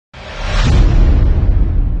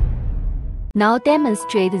Now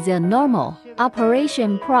demonstrate the normal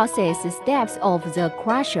operation process steps of the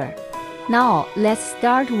crusher. Now let's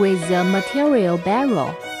start with the material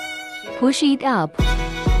barrel. Push it up.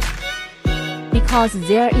 Because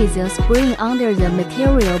there is a spring under the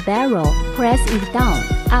material barrel, press it down.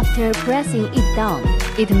 After pressing it down,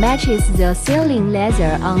 it matches the sealing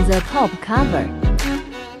leather on the top cover.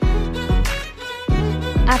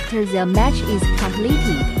 After the match is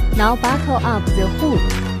completed, now buckle up the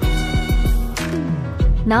hook.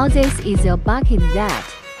 Now this is a bucket that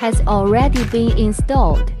has already been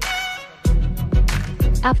installed.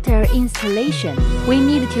 After installation, we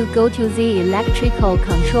need to go to the electrical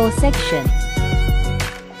control section.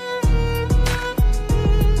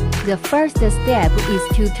 The first step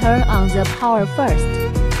is to turn on the power first.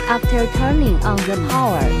 After turning on the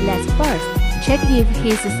power, let's first check if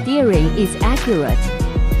his steering is accurate.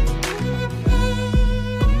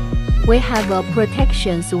 We have a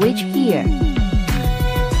protection switch here.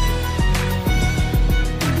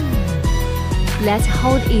 Let's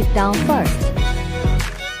hold it down first.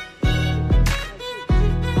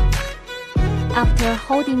 After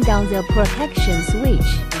holding down the protection switch,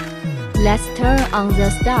 let's turn on the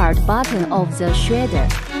start button of the shredder.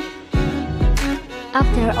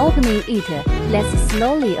 After opening it, let's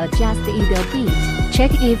slowly adjust it a bit.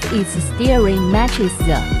 Check if its steering matches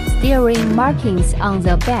the steering markings on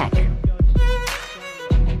the back.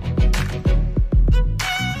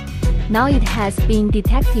 Now it has been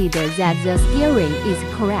detected that the steering is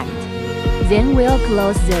correct. Then we'll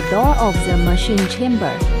close the door of the machine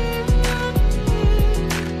chamber.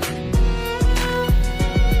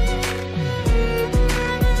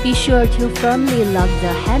 Be sure to firmly lock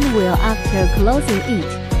the handwheel after closing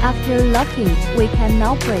it. After locking, we can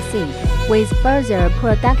now proceed with further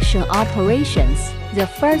production operations. The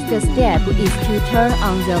first step is to turn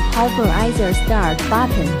on the pulverizer start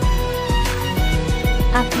button.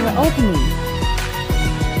 After opening,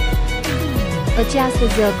 adjust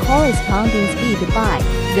the corresponding speed by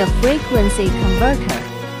the frequency converter.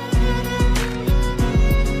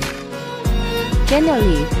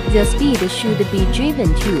 Generally, the speed should be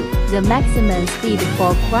driven to the maximum speed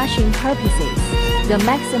for crushing purposes. The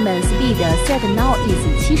maximum speed set now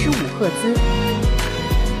is 75 Hz.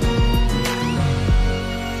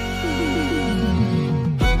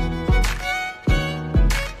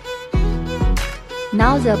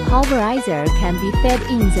 Now the pulverizer can be fed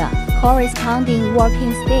in the corresponding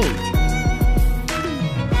working state.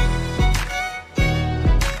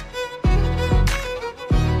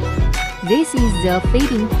 This is the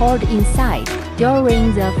feeding port inside.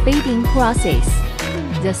 During the feeding process,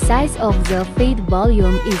 the size of the feed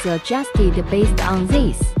volume is adjusted based on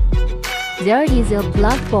this. There is a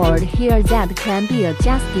plug board here that can be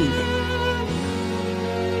adjusted.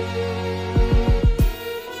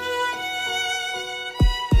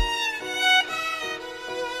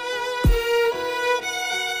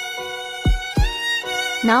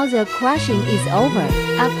 Now the crushing is over.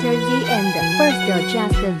 After the end, first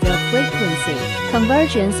adjust the frequency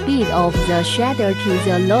conversion speed of the shredder to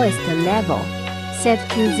the lowest level. Set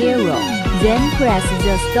to 0. Then press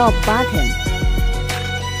the stop button.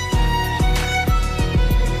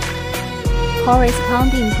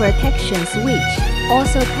 Corresponding protection switch.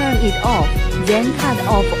 Also turn it off. Then cut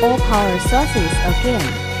off all power sources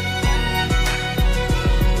again.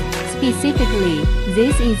 Specifically,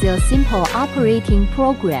 this is a simple operating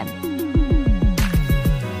program.